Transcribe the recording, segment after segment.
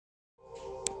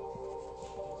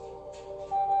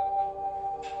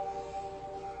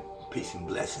Peace and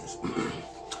blessings.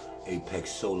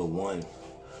 Apexxology. I'm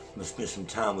gonna spend some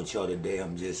time with y'all today.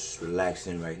 I'm just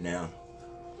relaxing right now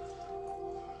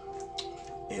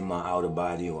in my outer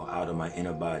body or out of my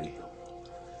inner body.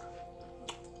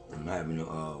 I'm having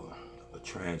a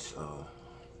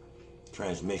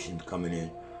transmission coming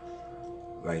in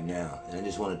right now, and I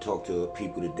just want to talk to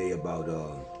people today about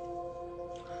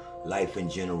life in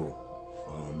general,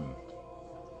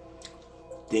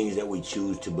 things that we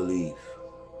choose to believe.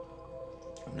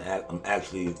 I'm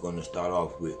actually going to start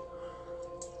off with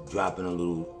dropping a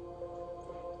little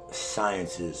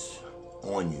sciences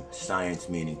on you. Science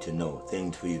meaning to know,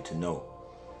 things for you to know.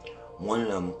 One of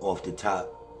them off the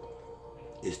top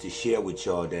is to share with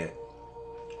y'all that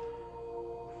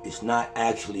it's not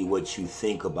actually what you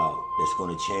think about that's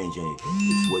going to change anything.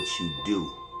 It's what you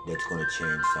do that's going to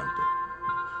change something.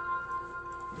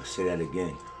 I'll say that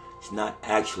again. It's not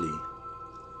actually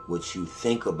what you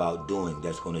think about doing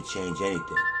that's going to change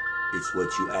anything. It's what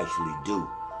you actually do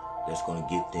that's going to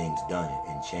get things done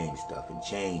and change stuff. And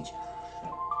change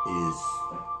is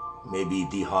maybe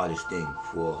the hardest thing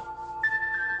for,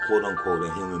 quote unquote,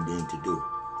 a human being to do.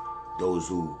 Those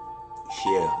who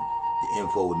share the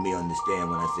info with me understand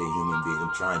when I say human being.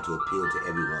 I'm trying to appeal to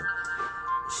everyone.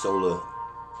 Solar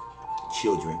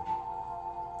children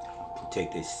can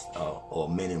take this, or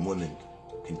men and women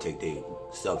can take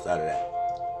themselves out of that.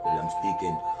 But I'm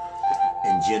speaking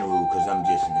in general because I'm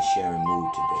just in a sharing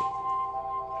mood today.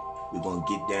 We're going to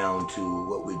get down to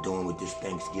what we're doing with this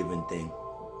Thanksgiving thing.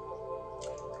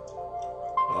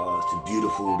 It's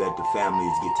beautiful that the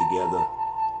families get together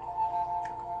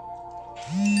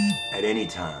at any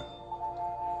time,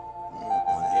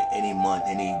 on any month,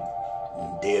 any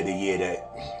day of the year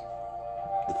that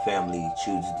the family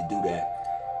chooses to do that.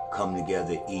 Come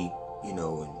together, eat,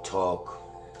 and talk.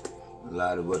 A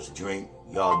lot of us drink.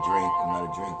 Y'all drink. I'm not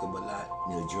a drinker, but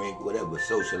drink, whatever,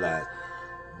 socialize.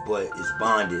 But it's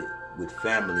bonded with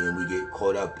family, and we get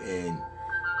caught up in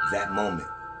that moment.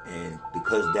 And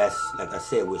because that's, like I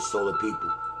said, we're solar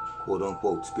people, quote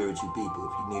unquote, spiritual people,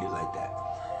 if you need it like that.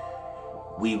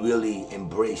 We really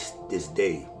embrace this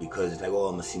day because it's like, oh,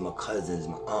 I'm gonna see my cousins,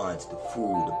 my aunts, the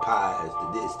food, the pies,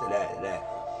 the this, the that, the that.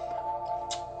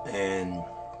 And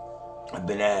I've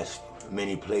been asked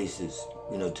many places,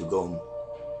 to go.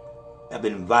 I've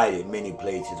been invited many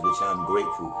places, which I'm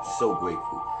grateful, so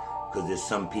grateful, because there's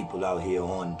some people out here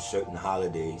on certain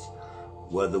holidays,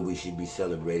 whether we should be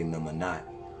celebrating them or not,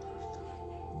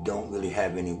 don't really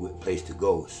have any place to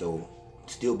go. So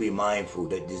still be mindful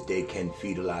that this day can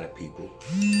feed a lot of people.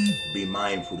 Be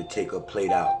mindful to take a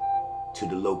plate out to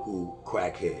the local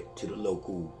crackhead, to the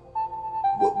local,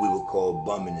 what we would call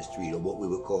bum in the street, or what we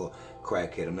would call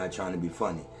crackhead. I'm not trying to be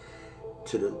funny.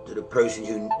 To the person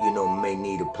you may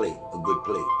need a plate, a good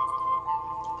plate.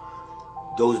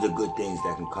 Those are the good things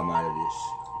that can come out of this.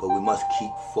 But we must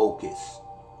keep focused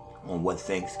on what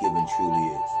Thanksgiving truly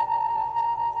is.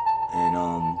 And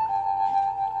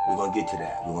we're gonna get to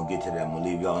that. We're gonna get to that. I'm gonna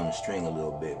leave y'all on the string a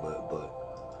little bit,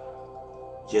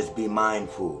 but just be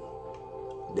mindful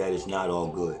that it's not all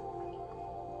good.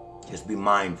 Just be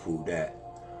mindful that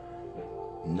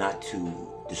not to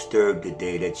disturb the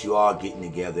day, that you are getting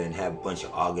together and have a bunch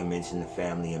of arguments in the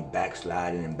family and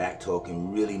backsliding and back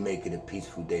talking. Really make it a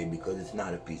peaceful day, because it's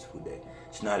not a peaceful day.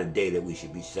 It's not a day that we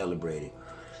should be celebrating.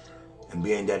 And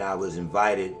being that I was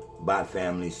invited by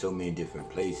family so many different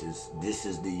places, this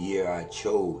is the year I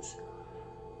chose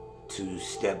to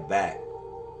step back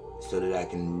so that I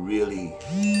can really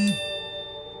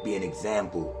be an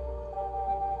example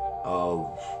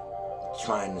of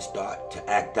trying to start to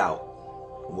act out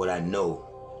what I know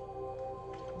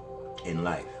in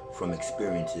life from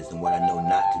experiences, and what I know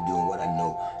not to do and what I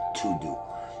know to do.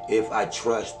 If I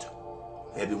trust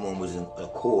everyone was in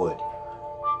accord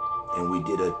and we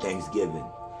did a Thanksgiving,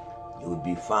 it would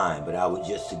be fine. But I would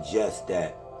just suggest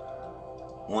that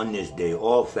on this day,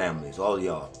 all families, all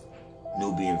y'all,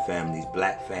 Nubian families,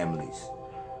 black families,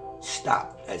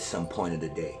 stop at some point of the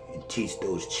day and teach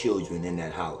those children in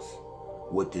that house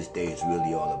what this day is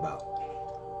really all about.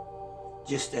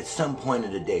 Just at some point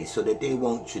of the day, so that they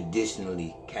won't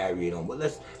traditionally carry it on. But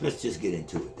let's just get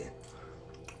into it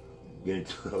then.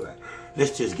 All right.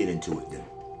 Let's just get into it then.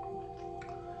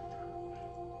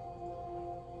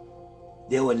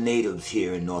 There were natives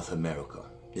here in North America.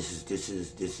 This is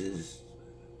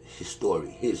his story.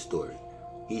 His story.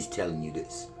 He's telling you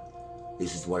this.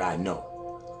 This is what I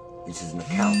know. This is an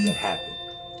account that happened.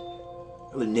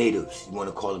 There were natives. You want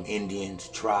to call them Indians,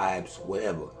 tribes,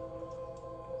 whatever.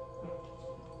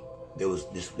 They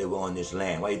were on this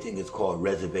land. Why do you think it's called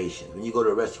reservation? When you go to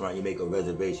a restaurant, you make a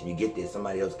reservation. You get there,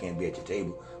 somebody else can't be at your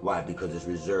table. Why? Because it's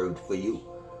reserved for you.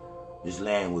 This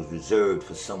land was reserved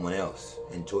for someone else,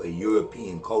 into a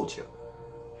European culture.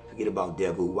 Forget about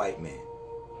devil white man.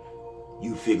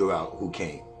 You figure out who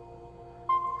came.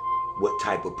 What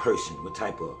type of person,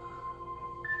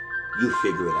 you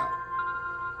figure it out.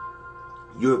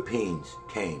 Europeans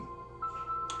came,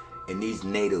 and these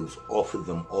natives offered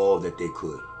them all that they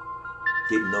could.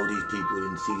 Didn't know these people,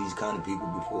 didn't see these kind of people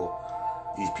before.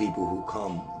 These people who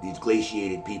come, these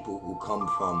glaciated people who come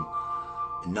from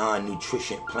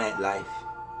non-nutrition plant life.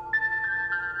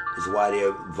 Is why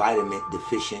they're vitamin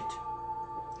deficient.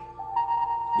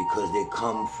 Because they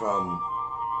come from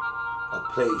a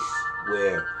place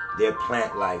where their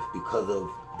plant life, because of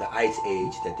the ice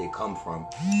age that they come from,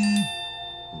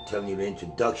 I'm telling you, the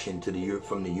introduction to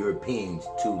from the Europeans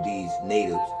to these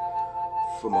natives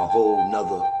from a whole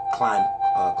nother climate,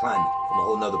 from a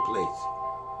whole nother place,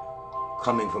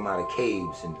 coming from out of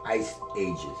caves and ice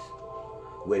ages,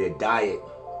 where their diet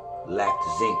lacked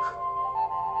zinc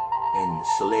and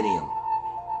selenium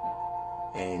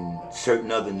and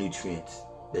certain other nutrients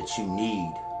that you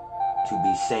need to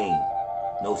be sane.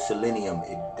 No selenium,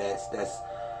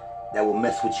 that will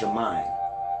mess with your mind.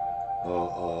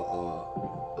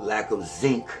 Lack of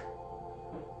zinc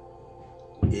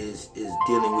is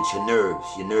dealing with your nerves,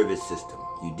 your nervous system.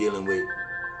 You're dealing with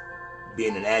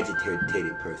being an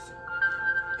agitated person.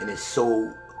 And there's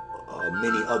so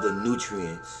many other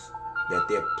nutrients that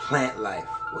their plant life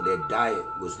or their diet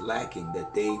was lacking,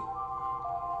 that they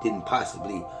didn't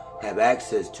possibly have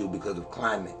access to because of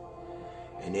climate.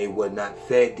 And they were not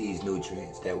fed these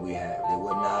nutrients that we have. They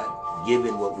were not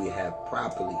given what we have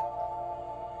properly.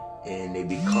 And they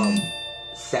become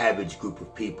a savage group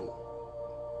of people.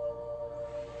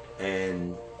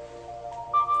 And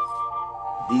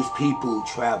these people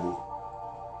travel.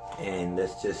 And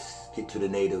let's just get to the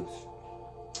natives.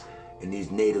 And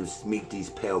these natives meet these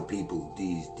pale people,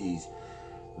 these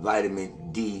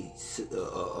vitamin D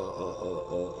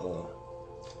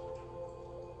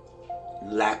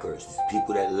lackers,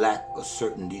 people that lack a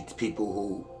certain, these people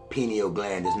who pineal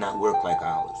gland does not work like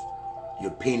ours. Your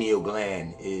pineal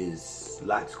gland is,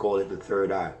 lots call it the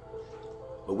third eye,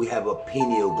 but we have a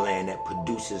pineal gland that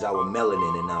produces our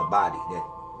melanin in our body, that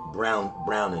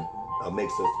browning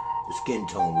makes us the skin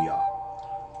tone we are.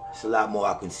 There's a lot more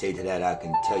I can say to that. I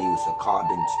can tell you it's a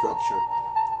carbon structure,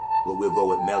 but we'll go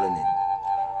with melanin.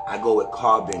 I go with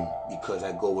carbon because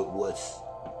I go with what's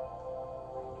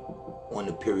on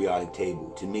the periodic table.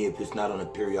 To me, if it's not on the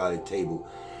periodic table,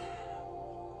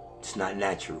 it's not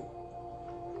natural.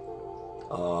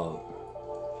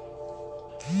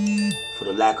 For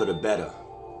the lack of the better,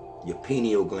 your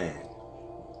pineal gland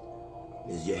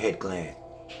is your head gland.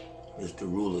 It's the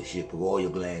rulership of all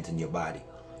your glands in your body.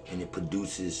 And it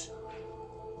produces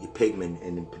your pigment,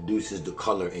 and it produces the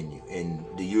color in you. And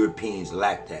the Europeans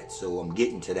lack that. So I'm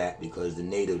getting to that because the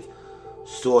natives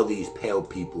saw these pale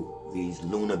people, these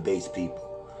lunar-based people,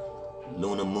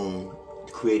 lunar moon,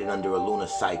 created under a lunar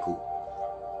cycle.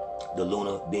 The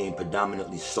lunar being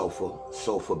predominantly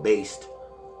sulfur-based.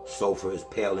 Sulfur is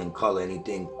pale in color.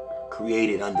 Anything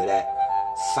created under that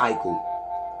cycle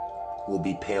will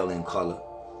be pale in color.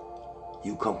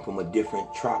 You come from a different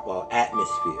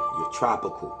atmosphere. You're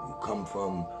tropical. You come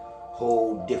from a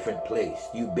whole different place.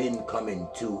 You've been coming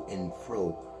to and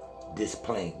fro this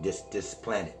plane, this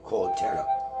planet called Terra.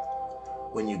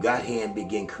 When you got here and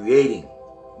began creating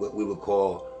what we would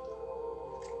call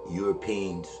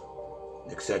Europeans,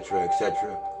 etc.,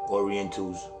 etc.,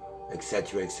 Orientals,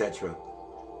 etc., etc.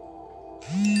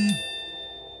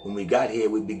 When we got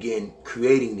here, we began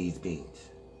creating these beings.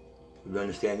 You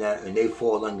understand that? And they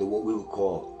fall under what we would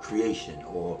call creation,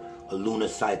 or a lunar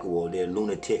cycle, or they're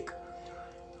lunatic.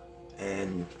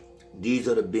 And these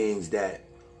are the beings that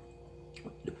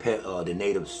the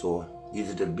natives saw.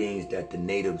 These are the beings that the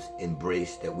natives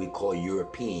embraced, that we call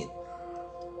European.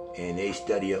 And they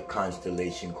study a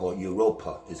constellation called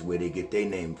Europa, is where they get their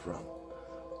name from.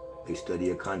 They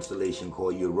study a constellation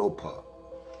called Europa.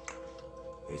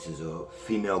 This is a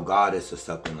female goddess or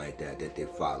something like that they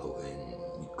follow. And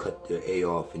you cut the A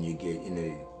off and you get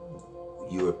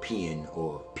European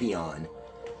or peon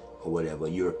or whatever.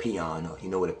 European, you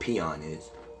know what a peon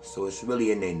is. So it's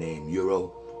really in their name,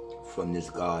 Euro, from this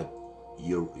god,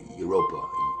 Europa,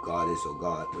 goddess or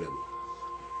god, whatever.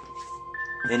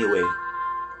 Anyway,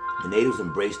 the natives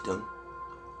embraced them.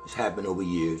 This happened over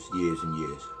years and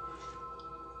years.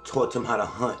 Taught them how to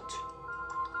hunt.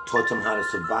 Taught them how to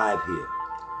survive here.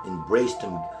 Embraced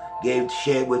them.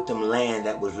 Shared with them land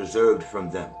that was reserved for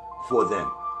them.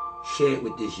 Shared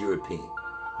with this European.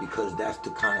 Because that's the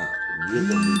kind of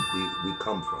rhythm we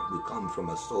come from. We come from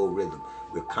a soul rhythm.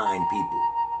 We're kind people.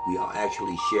 We are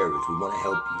actually sharers. We want to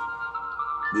help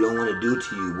you. We don't want to do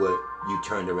to you what you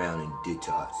turned around and did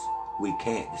to us. We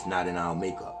can't. It's not in our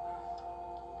makeup.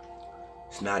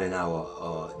 It's not in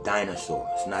our dinosaur.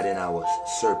 It's not in our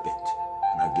serpent.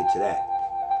 And I'll get to that.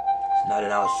 It's not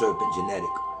in our serpent genetic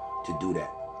to do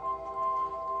that.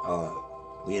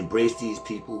 We embraced these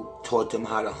people, taught them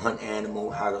how to hunt animal,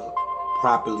 how to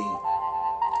properly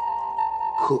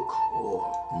cook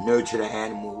or nurture the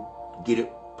animal, get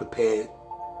it prepared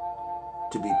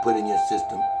to be put in your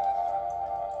system.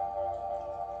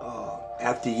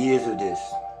 After years of this,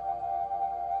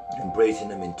 embracing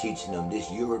them and teaching them,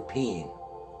 this European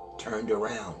turned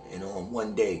around, and on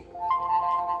one day,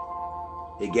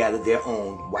 they gathered their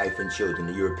own wife and children,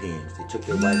 the Europeans. They took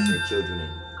their wives and their children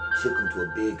and took them to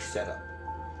a big setup,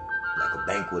 like a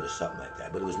banquet or something like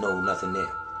that, but there was nothing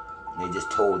there. And they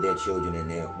just told their children and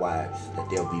their wives that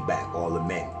they'll be back, all the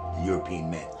men, the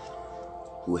European men,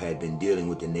 who had been dealing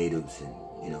with the natives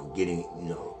and, getting,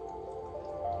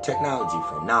 technology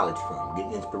from, knowledge from,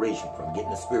 getting inspiration from,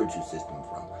 getting a spiritual system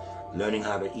from, learning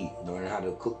how to eat, learning how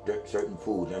to cook certain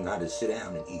food, learning how to sit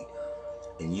down and eat,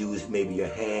 and use maybe your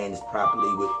hands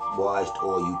properly with washed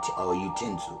or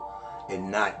utensil, and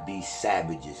not be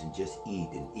savages and just eat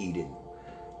and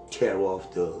tear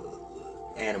off the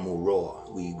animal raw.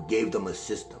 We gave them a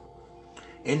system.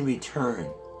 In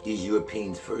return, these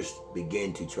Europeans first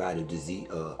began to try to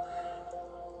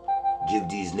give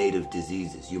these native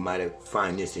diseases. You might have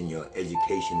find this in your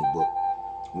educational book,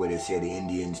 where they say the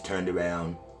Indians turned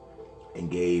around and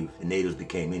the natives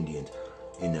became Indians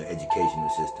in the educational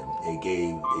system. They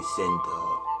sent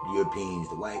the Europeans,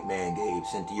 the white man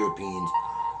sent the Europeans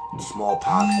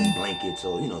smallpox and blankets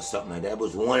or, something like that. That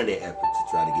was one of their efforts to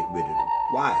try to get rid of them.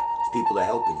 Why? Because people are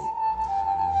helping you.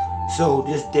 So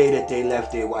this day that they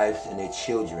left their wives and their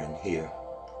children here,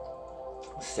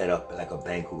 set up like a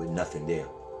banquet with nothing there,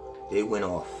 they went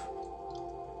off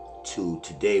to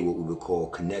today what we would call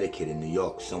Connecticut and New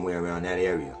York, somewhere around that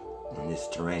area, on this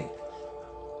terrain,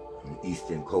 on the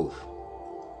eastern coast.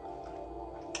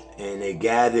 And they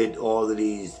gathered all of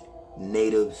these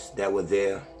natives that were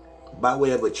there by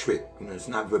way of a trick. It's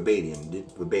not verbatim.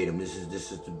 This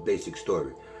is the basic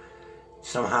story.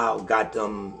 Somehow got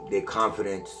them their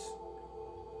confidence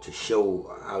to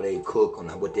show how they cook and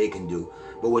what they can do.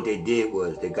 But what they did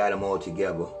was they got them all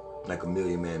together like a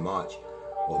million-man march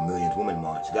or a million-woman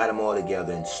march. Got them all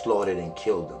together and slaughtered and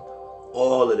killed them.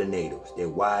 All of the natives, their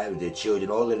wives, their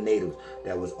children, all of the natives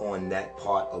that was on that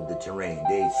part of the terrain,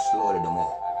 they slaughtered them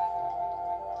all.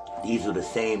 These were the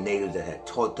same natives that had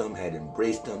taught them, had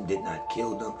embraced them, did not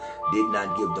kill them, did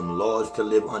not give them laws to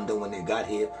live under when they got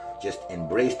here, just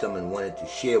embraced them and wanted to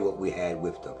share what we had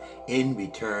with them. In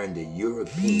return, the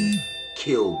Europeans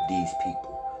killed these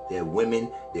people, their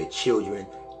women, their children,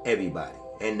 everybody,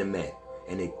 and the men.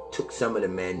 And they took some of the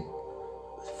men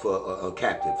for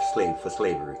captive, for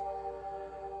slavery.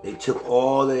 They took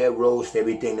all of their roast,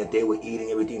 everything that they were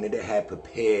eating, everything that they had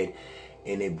prepared,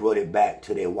 and they brought it back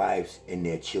to their wives and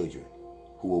their children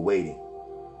who were waiting.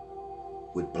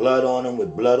 With blood on them,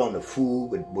 with blood on the food,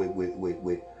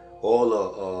 with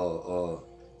all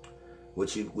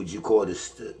what you call the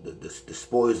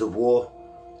spoils of war.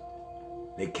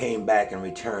 They came back and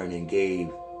returned and gave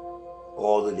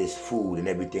all of this food and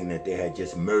everything that they had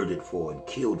just murdered for and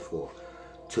killed for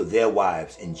to their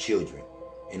wives and children.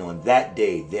 And on that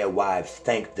day, their wives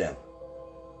thanked them.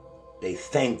 They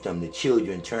thanked them. The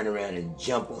children turn around and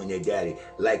jump on their daddy,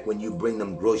 like when you bring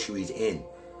them groceries in.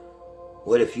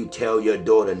 What if you tell your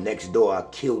daughter next door, I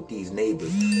killed these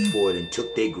neighbors for it and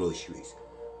took their groceries?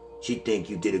 She think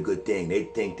you did a good thing. They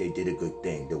think they did a good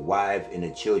thing. The wife and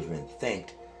the children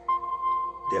thanked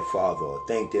their father or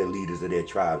thanked their leaders of their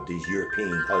tribe, these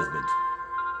European husbands.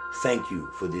 Thank you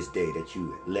for this day that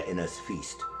you letting us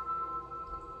feast.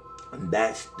 And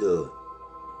that's the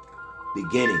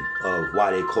beginning of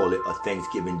why they call it a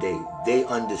Thanksgiving Day. They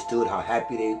understood how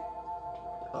happy their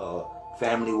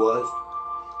family was.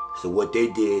 So what they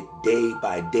did, day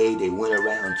by day, they went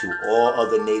around to all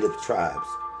other native tribes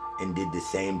and did the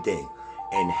same thing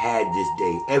and had this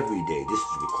day every day. This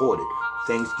is recorded.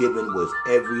 Thanksgiving was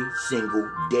every single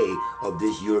day of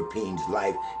this European's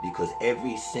life, because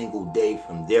every single day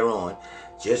from there on,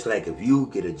 just like if you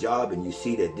get a job and you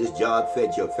see that this job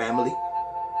fed your family,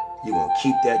 you're going to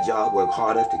keep that job, work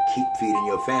harder to keep feeding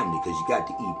your family, because you got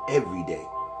to eat every day.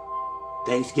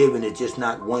 Thanksgiving is just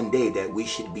not one day that we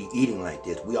should be eating like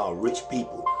this. We are rich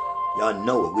people. Y'all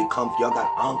know it. Y'all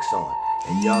got ankhs on.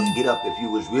 And y'all get up. If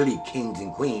you was really kings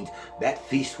and queens, that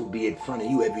feast would be in front of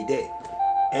you every day.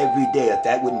 Every day. If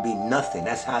that wouldn't be nothing.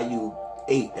 That's how you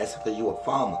ate. That's because you're a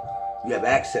farmer. You have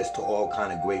access to all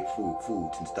kind of great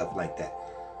foods and stuff like that.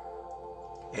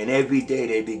 And every day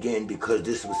they began, because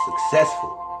this was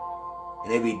successful,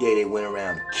 and every day they went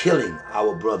around killing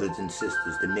our brothers and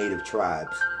sisters, the native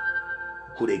tribes,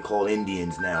 who they call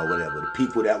Indians now, whatever, the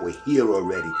people that were here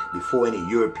already before any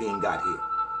European got here.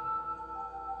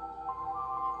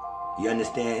 You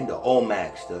understand? The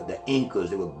Olmecs, the Incas,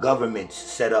 there were governments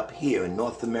set up here in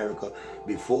North America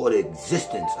before the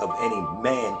existence of any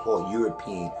man called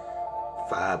European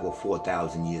 5,000 or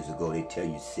 4,000 years ago. They tell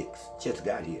you 6. Just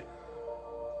got here.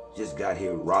 Just got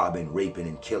here robbing, raping,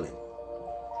 and killing.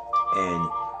 And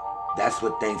that's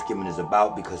what Thanksgiving is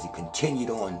about, because he continued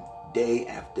on day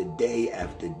after day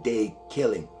after day,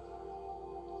 killing,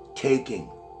 taking,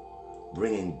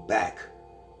 bringing back.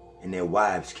 And their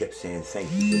wives kept saying,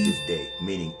 thank you for this day,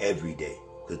 meaning every day,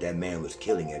 because that man was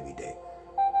killing every day.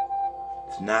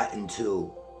 It's not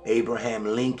until Abraham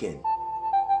Lincoln,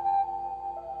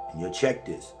 and you'll check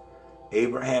this,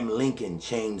 Abraham Lincoln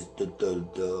changed the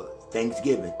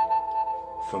Thanksgiving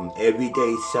from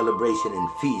everyday celebration and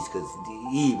feast, because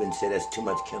he even said that's too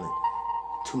much killing.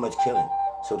 Too much killing.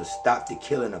 So to stop the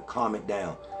killing or calm it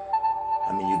down,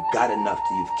 I mean, you got enough,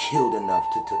 you've killed enough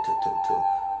to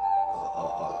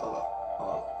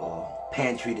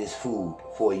pantry this food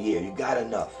for a year. You got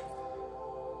enough.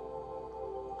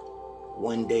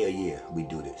 One day a year we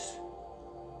do this.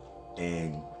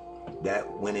 And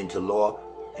that went into law,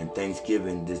 and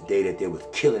Thanksgiving, this day that they was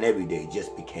killing every day,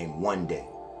 just became one day.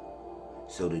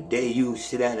 So the day you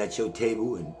sit down at your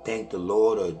table and thank the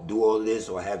Lord, or do all this,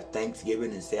 or have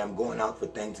Thanksgiving and say, I'm going out for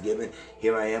Thanksgiving,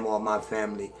 here I am, all my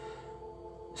family,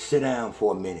 sit down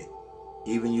for a minute.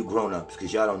 Even you grown-ups,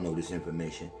 because y'all don't know this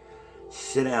information,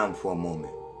 sit down for a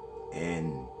moment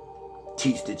and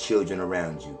teach the children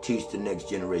around you, teach the next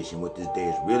generation what this day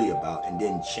is really about, and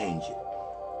then change it.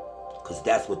 Because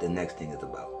that's what the next thing is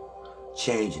about,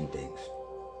 changing things.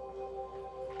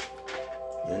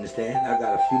 You understand? I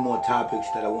got a few more topics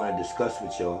that I want to discuss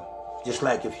with y'all. Just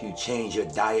like if you change your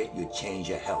diet, you change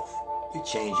your health. You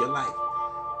change your life.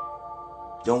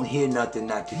 Don't hear nothing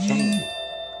not to change it.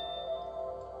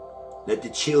 Let the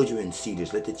children see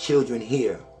this. Let the children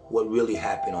hear what really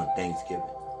happened on Thanksgiving.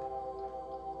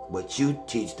 But you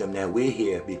teach them that we're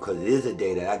here because it is a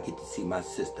day that I get to see my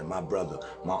sister, my brother,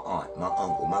 my aunt, my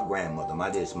uncle, my grandmother, my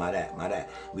this, my that, my that.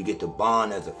 We get to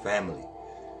bond as a family.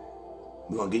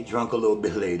 We're going to get drunk a little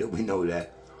bit later, we know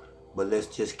that. But let's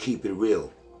just keep it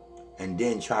real. And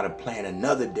then try to plan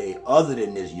another day other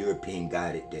than this European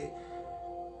guided day.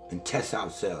 And test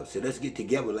ourselves. So let's get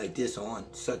together like this on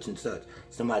such and such.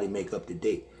 Somebody make up the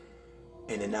date.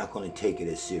 And they're not going to take it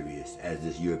as serious as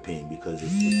this European, because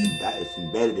it's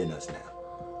embedded in us now.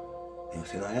 And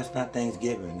say, no, that's not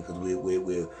Thanksgiving, because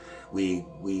we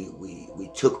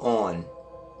took on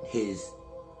his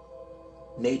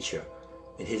nature.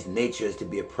 And his nature is to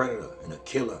be a predator and a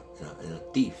killer and a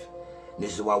thief. And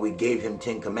this is why we gave him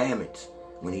 10 commandments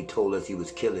when he told us he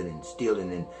was killing and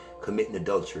stealing and committing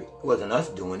adultery. It wasn't us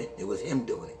doing it. It was him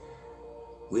doing it.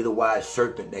 We're the wise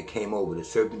serpent that came over. The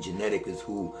serpent genetic is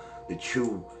who the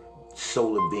true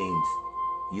solar beings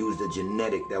used, a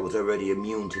genetic that was already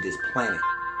immune to this planet,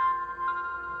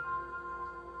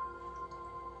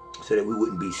 so that we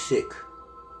wouldn't be sick.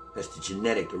 That's the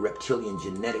genetic, the reptilian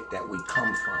genetic that we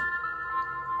come from.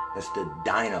 That's the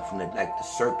dino, from like the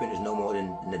serpent is no more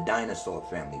than the dinosaur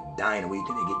family. Dino, where you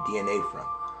think they get DNA from?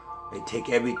 They take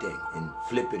everything and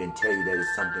flip it and tell you that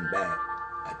it's something bad.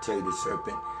 I tell you, the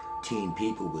serpentine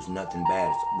people was nothing bad.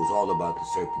 It was all about the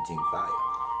serpentine fire.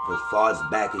 For as far as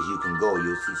back as you can go,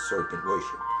 you'll see serpent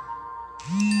worship.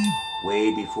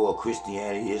 Way before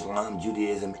Christianity, Islam,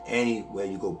 Judaism, anywhere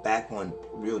you go back on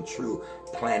real true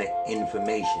planet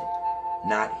information,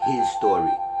 not his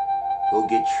story. Go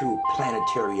get true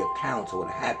planetary accounts of what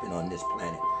happened on this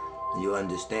planet. And you'll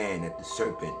understand that the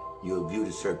serpent, you'll view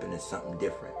the serpent as something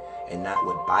different, and not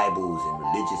what Bibles and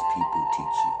religious people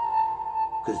teach you.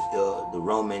 Because the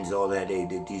Romans, all that,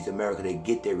 these Americans, they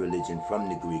get their religion from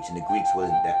the Greeks, and the Greeks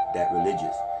wasn't that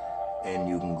religious. And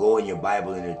you can go in your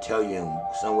Bible and it'll tell you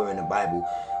somewhere in the Bible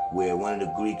where one of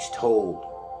the Greeks told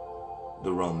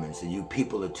the Romans that you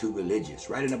people are too religious.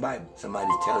 Right in the Bible,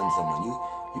 somebody's telling someone,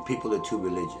 you people are too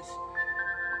religious.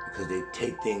 Because they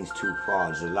take things too far.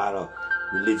 There's a lot of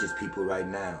religious people right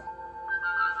now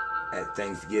at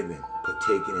Thanksgiving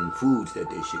partaking in foods that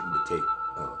they shouldn't partake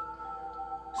of.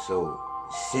 So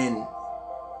sin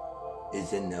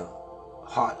is in the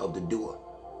heart of the doer,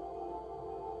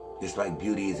 just like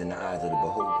beauty is in the eyes of the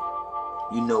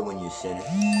beholder. You know when you're sinning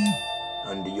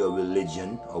under your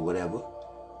religion or whatever.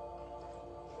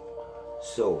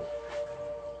 So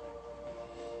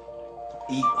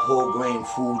eat whole grain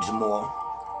foods more.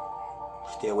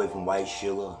 Stay away from white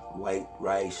sugar, white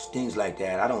rice, things like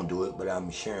that. I don't do it, but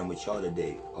I'm sharing with y'all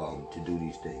today to do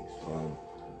these things.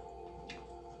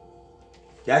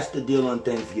 That's the deal on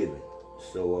Thanksgiving.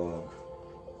 So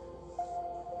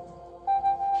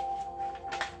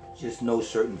just know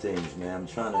certain things, man. I'm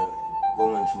trying to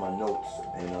go into my notes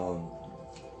and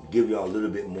give y'all a little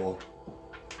bit more.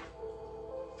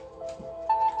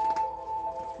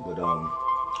 But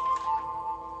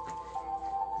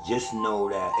just know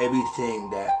that everything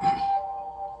that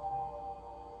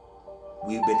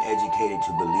we've been educated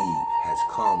to believe has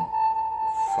come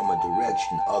from a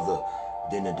direction other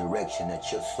than the direction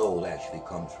that your soul actually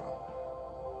comes from.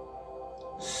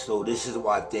 So this is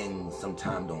why things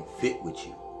sometimes don't fit with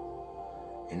you.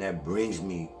 And that brings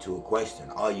me to a question.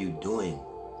 Are you doing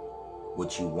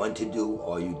what you want to do,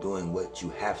 or are you doing what you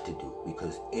have to do?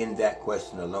 Because in that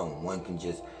question alone, one can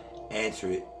just answer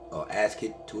it or ask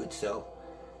it to itself,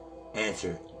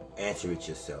 answer it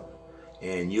yourself.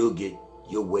 And you'll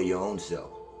weigh your own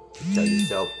self to tell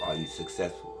yourself, are you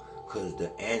successful? Because the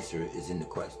answer is in the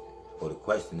question, or the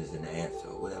question is in the answer,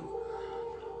 or whatever.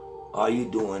 Are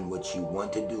you doing what you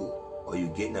want to do, or are you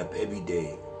getting up every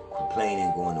day,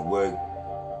 complaining, going to work,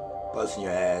 busting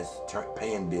your ass,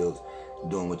 paying bills,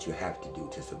 doing what you have to do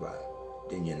to survive?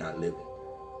 Then you're not living.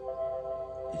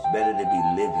 It's better to be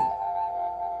living,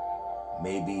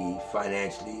 maybe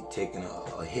financially taking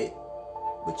a hit,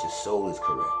 but your soul is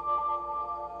correct.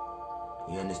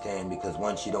 You understand? Because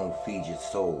once you don't feed your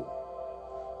soul,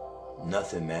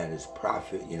 nothing matters.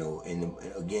 Profit, and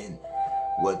again,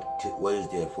 what is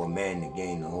there for a man to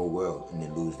gain the whole world and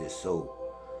then lose their soul?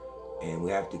 And we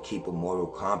have to keep a moral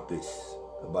compass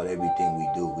about everything we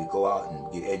do. We go out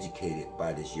and get educated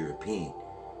by this European,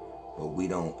 but we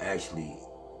don't actually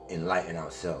enlighten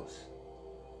ourselves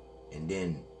and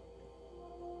then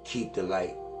keep the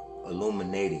light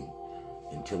illuminating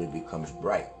until it becomes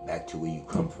bright, back to where you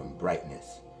come from,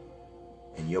 brightness.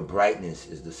 And your brightness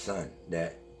is the sun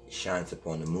that shines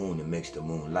upon the moon and makes the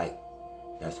moon light.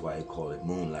 That's why they call it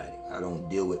moonlighting. I don't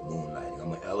deal with moonlighting. I'm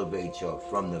going to elevate y'all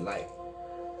from the light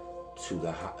to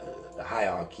the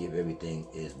hierarchy of everything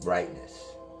is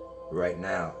brightness. Right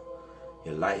now,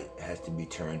 your light has to be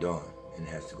turned on, and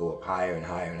it has to go up higher and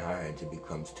higher and higher until it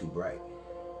becomes too bright.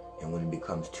 And when it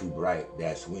becomes too bright,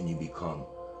 that's when you become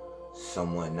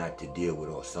someone not to deal with,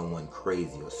 or someone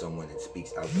crazy, or someone that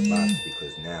speaks out the box,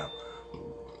 because now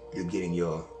you're getting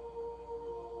your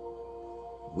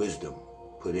wisdom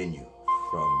put in you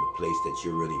from the place that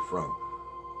you're really from.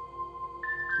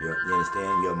 You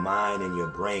understand? Your mind and your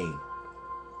brain,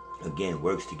 again,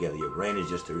 works together. Your brain is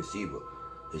just a receiver.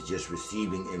 It's just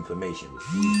receiving information,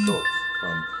 receiving thoughts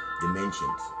from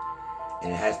dimensions.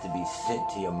 And it has to be sent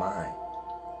to your mind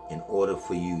in order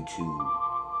for you to,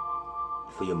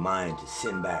 for your mind to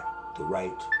send back the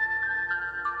right,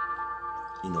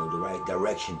 the right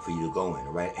direction for you to go in, the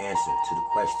right answer to the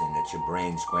question that your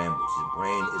brain scrambles. Your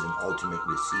brain is an ultimate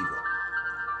receiver,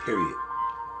 period.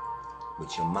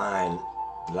 But your mind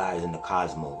lies in the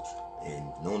cosmos.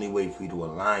 And the only way for you to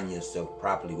align yourself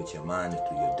properly with your mind is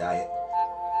through your diet,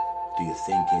 through your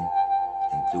thinking,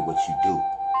 and through what you do.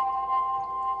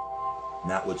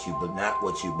 Not what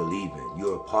you believe in.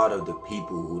 You're a part of the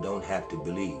people who don't have to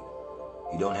believe.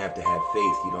 You don't have to have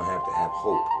faith. You don't have to have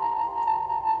hope.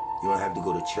 You don't have to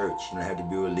go to church. You don't have to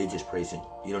be a religious person.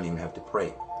 You don't even have to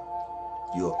pray.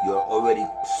 You're already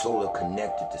solar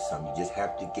connected to something. You just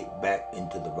have to get back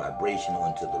into the vibration or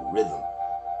into the rhythm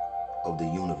of the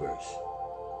universe.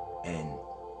 And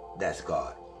that's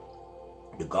God.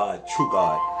 The God, true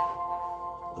God,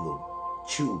 or the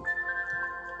true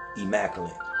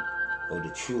immaculate, or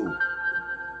the true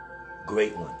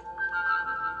great one,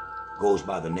 goes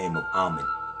by the name of Amen.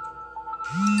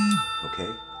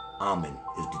 Okay? Amen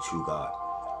is the true God.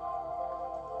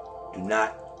 Do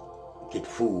not get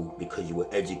fooled because you were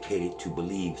educated to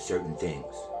believe certain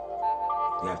things.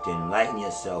 You have to enlighten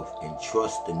yourself and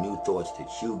trust the new thoughts that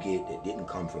you get that didn't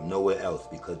come from nowhere else,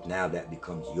 because now that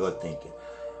becomes your thinking.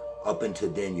 Up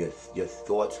until then, your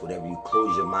thoughts, whatever you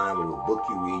close your mind with, a book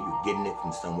you read, you're getting it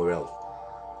from somewhere else.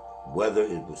 Whether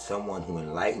it was someone who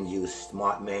enlightened you, a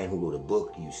smart man who wrote a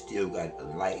book, you still got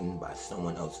enlightened by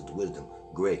someone else's wisdom.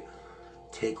 Great.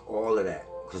 Take all of that,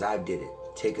 because I did it.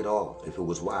 Take it all, if it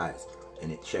was wise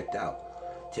and it checked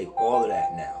out. Take all of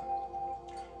that now.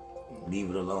 Leave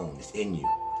it alone. It's in you.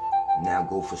 Now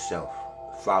go for self.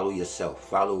 Follow yourself.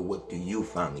 Follow what do you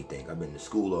finally think. I've been to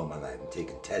school all my life. I'm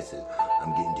taking tests.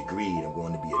 I'm getting degreed. I'm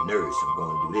going to be a nurse. I'm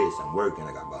going to do this. I'm working.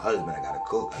 I got my husband. I got to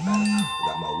cook. I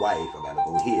got my wife. I got to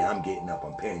go here. I'm getting up.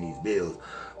 I'm paying these bills.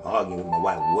 I'm arguing with my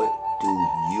wife. What do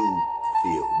you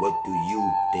feel? What do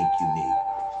you think you need?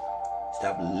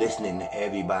 Stop listening to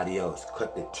everybody else.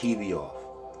 Cut the TV off.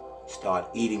 Start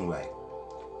eating right.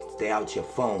 Stay out your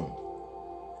phone.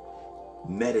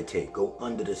 Meditate. Go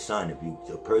under the sun. If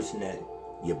you're a person that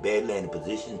your bed lay in a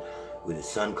position where the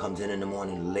sun comes in the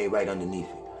morning, lay right underneath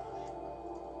it.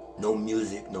 No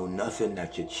music, no nothing.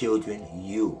 Not your children,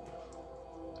 you.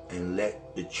 And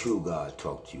let the true God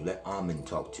talk to you. Let Amen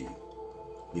talk to you.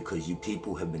 Because you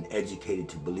people have been educated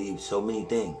to believe so many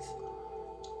things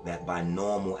that by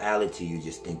normality you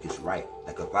just think it's right.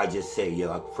 Like if I just say,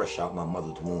 yo, I'm fresh out my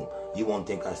mother's womb, you won't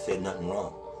think I said nothing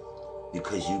wrong.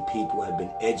 Because you people have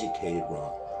been educated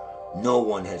wrong. No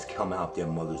one has come out their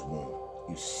mother's womb.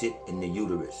 You sit in the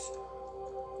uterus.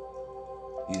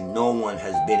 No one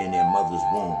has been in their mother's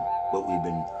womb, but we've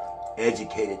been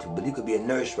educated to. But you could be a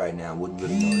nurse right now and wouldn't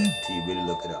really know that until you really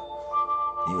look it up.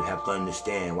 You would have to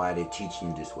understand why they're teaching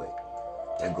you this way.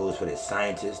 That goes for their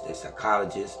scientists, their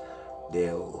psychologists,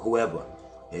 their whoever.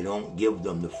 They don't give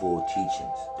them the full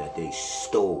teachings that they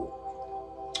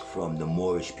stole from the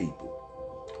Moorish people,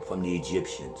 from the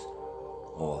Egyptians,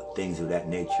 or things of that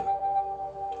nature.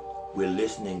 We're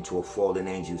listening to a fallen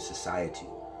angel society.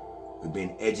 We've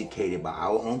been educated by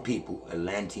our own people,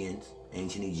 Atlanteans,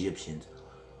 ancient Egyptians,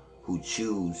 who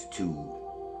choose to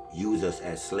use us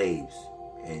as slaves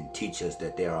and teach us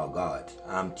that they're our gods.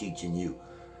 I'm teaching you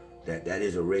that that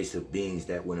is a race of beings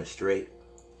that went astray,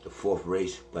 the fourth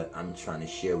race, but I'm trying to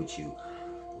share with you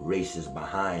races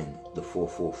behind the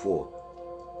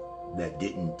 444 that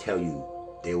didn't tell you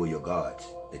they were your gods.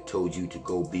 They told you to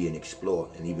go be and explore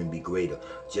and even be greater.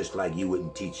 Just like you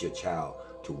wouldn't teach your child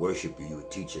to worship you, you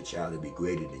would teach your child to be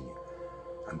greater than you.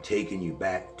 I'm taking you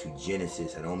back to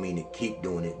Genesis. I don't mean to keep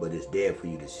doing it, but it's there for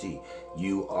you to see.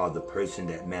 You are the person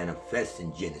that manifests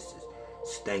in Genesis.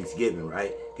 It's Thanksgiving,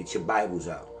 right? Get your Bibles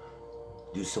out.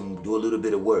 Do a little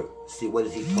bit of work. See, what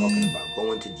is he talking about?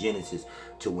 Go into Genesis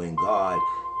to when God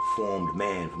formed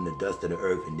man from the dust of the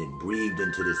earth and then breathed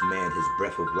into this man his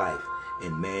breath of life,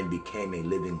 and man became a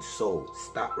living soul.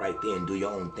 Stop right there and do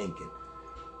your own thinking.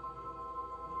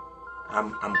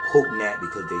 I'm quoting that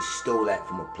because they stole that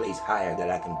from a place higher that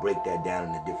I can break that down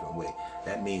in a different way.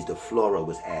 That means the flora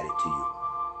was added to you.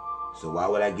 So why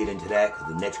would I get into that?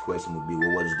 Because the next question would be,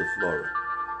 well, what is the flora?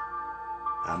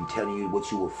 I'm telling you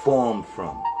what you were formed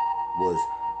from was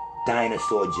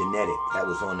dinosaur genetic that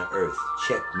was on the earth.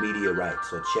 Check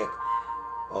meteorites or check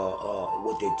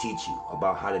what they teach you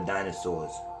about how the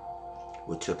dinosaurs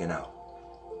were taken out.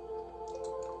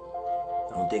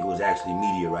 I don't think it was actually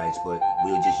meteorites, but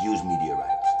we'll just use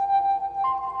meteorites.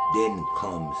 Then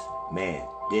comes man.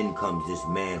 Then comes this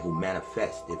man who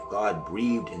manifests. If God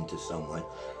breathed into someone,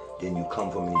 then you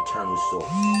come from an eternal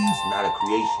source. It's not a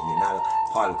creation. You're not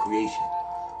a part of creation.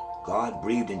 God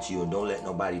breathed into you, and don't let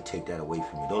nobody take that away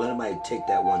from you. Don't let nobody take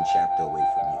that one chapter away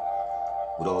from you.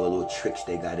 With all the little tricks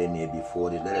they got in there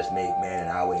before. They let us make man in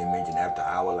our image, and after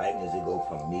our likeness, they go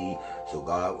from me. So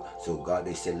God,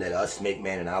 they said, let us make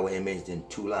man in our image. Then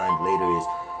 2 lines later is,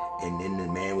 and then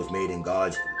the man was made in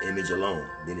God's image alone.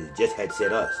 Then it just had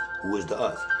said us. Who is the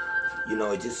us? You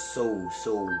know, it's just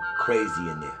so crazy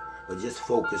in there. But just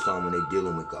focus on when they're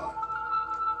dealing with God,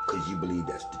 because you believe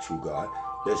that's the true God.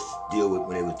 Let's deal with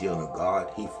when they was dealing with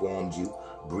God. He formed you,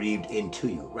 breathed into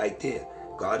you, right there.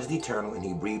 God is eternal, and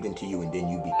he breathed into you, and then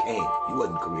you became. You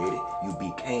wasn't created. You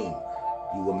became.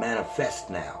 You were manifest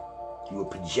now. You were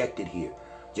projected here.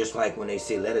 Just like when they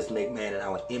say, let us make man in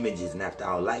our images and after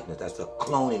our likeness. That's a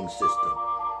cloning system.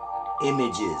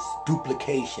 Images,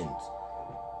 duplications.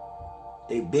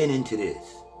 They've been into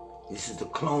this. This is the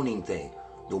cloning thing.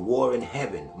 The war in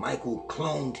heaven. Michael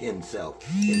cloned himself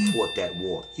and fought that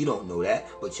war. You don't know that,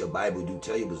 but your Bible do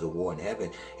tell you it was a war in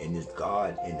heaven, and this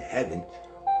God in heaven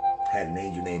had an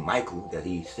angel named Michael that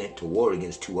he sent to war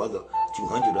against 200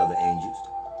 other angels.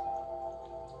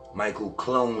 Michael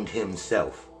cloned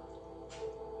himself.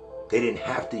 They didn't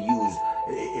have to use,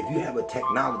 if you have a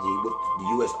technology, what the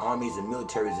U.S. armies and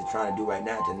militaries are trying to do right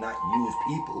now, to not use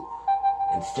people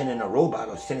and send in a robot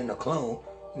or send in a clone,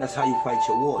 and that's how you fight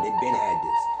your war. They've been had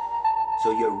this.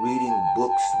 So you're reading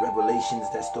books, Revelations,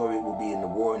 that story will be in the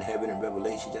war in heaven and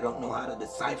Revelations. I don't know how to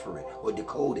decipher it or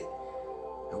decode it.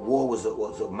 The war was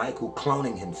a Michael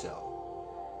cloning himself.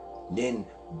 Then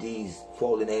these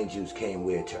fallen angels came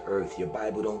where? To earth. Your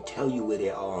Bible don't tell you where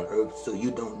they are on earth, so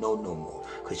you don't know no more.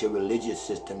 Because your religious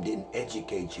system didn't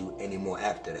educate you anymore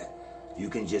after that. You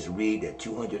can just read that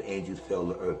 200 angels fell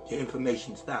to earth. Your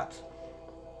information stops.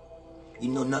 You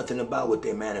know nothing about what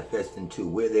they're manifesting to,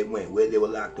 where they went, where they were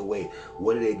locked away.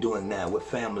 What are they doing now? What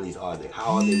families are they?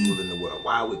 How are they ruling the world?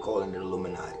 Why are we calling it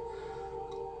Illuminati?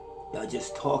 Y'all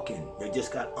just talking. They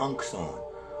just got unks on.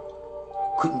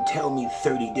 couldn't tell me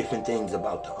 30 different things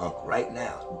about the Ankh right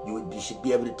now. You should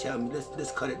be able to tell me,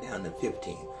 let's cut it down to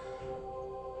 15.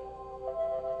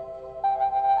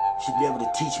 Should be able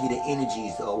to teach me the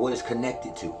energies or what it's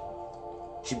connected to.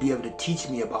 Should be able to teach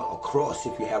me about a cross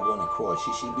if you have one, a cross.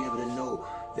 You should be able to know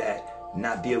that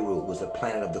Nibiru was a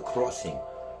planet of the crossing.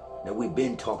 That we've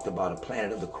been talked about a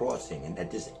planet of the crossing, and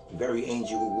that this very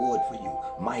angel reward for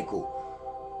you, Michael,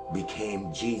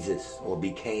 became Jesus, or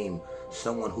became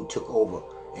someone who took over,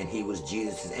 and he was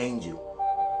Jesus' angel.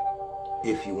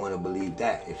 If you want to believe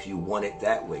that, if you want it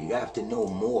that way, you have to know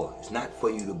more. It's not for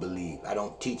you to believe. I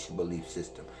don't teach a belief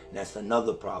system. And that's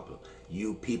another problem.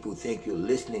 You people think you're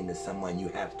listening to someone you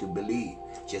have to believe.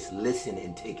 Just listen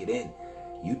and take it in.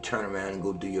 You turn around and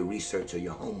go do your research or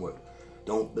your homework.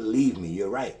 Don't believe me. You're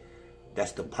right.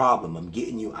 That's the problem. I'm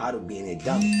getting you out of being a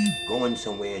dummy, going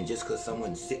somewhere, and just because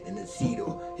someone's sitting in a seat,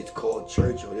 or it's called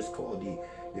church, or it's called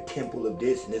the temple of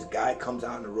this, and this guy comes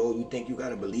out on the road, you think you got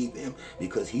to believe him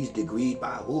because he's degreed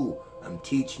by who? I'm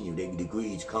teaching you, the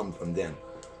degrees come from them.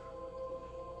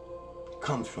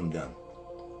 Comes from them.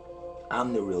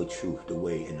 I'm the real truth, the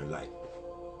way, and the light.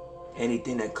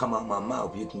 Anything that come out my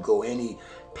mouth, you can go any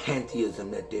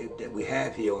pantheism that we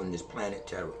have here on this planet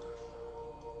Terra.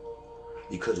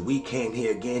 Because we came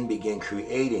here again, began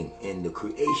creating, and the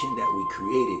creation that we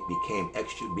created became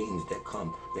extra beings that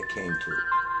came to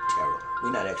Terra.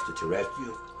 We're not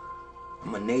extraterrestrials.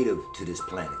 I'm a native to this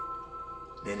planet.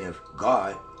 And if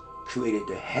God created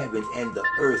the heavens and the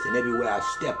earth, and everywhere I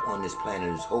step on this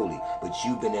planet is holy, but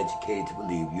you've been educated to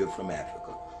believe you're from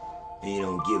Africa, and you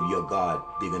don't give your God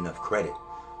big enough credit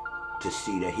to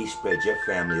see that he spread your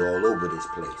family all over this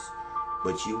place.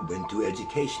 But you've been through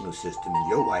educational system, and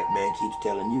your white man keeps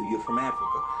telling you you're from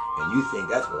Africa. And you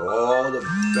think that's where all the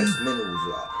best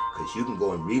minerals are, because you can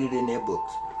go and read it in their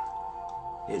books.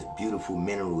 There's beautiful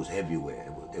minerals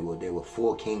everywhere. There were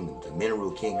 4 kingdoms: the mineral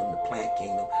kingdom, the plant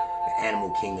kingdom, the animal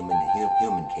kingdom, and the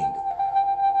human kingdom.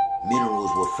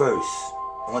 Minerals were first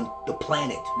on the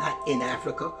planet, not in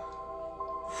Africa.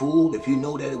 Fool, if you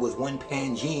know that it was one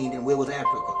Pangene, then where was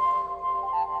Africa?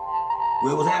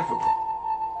 Where was Africa?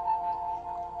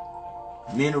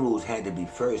 Minerals had to be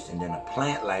first, and then a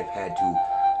plant life had to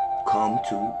come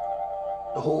to.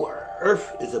 The whole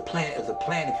earth is a plant,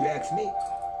 if you ask me,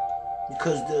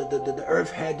 because the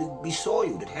earth had to be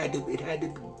soiled. It had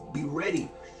to be ready.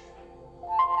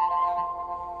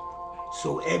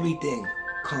 So everything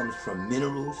comes from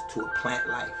minerals to a plant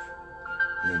life,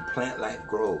 and then plant life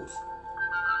grows.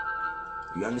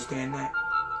 You understand that?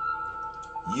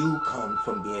 You come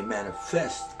from being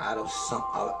manifest out of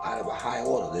a high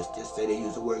order. Let's just say they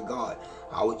use the word God.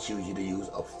 I would choose you to use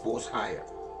a force higher,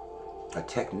 a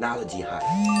technology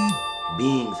higher,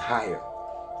 beings higher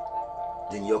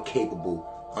than you're capable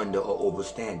under or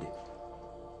overstanding.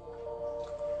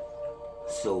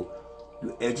 So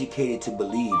you're educated to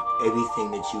believe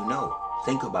everything that you know.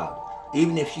 Think about it.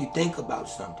 Even if you think about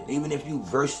something, even if you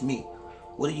verse me,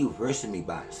 what are you versing me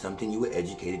by? Something you were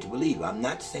educated to believe. I'm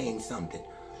not saying something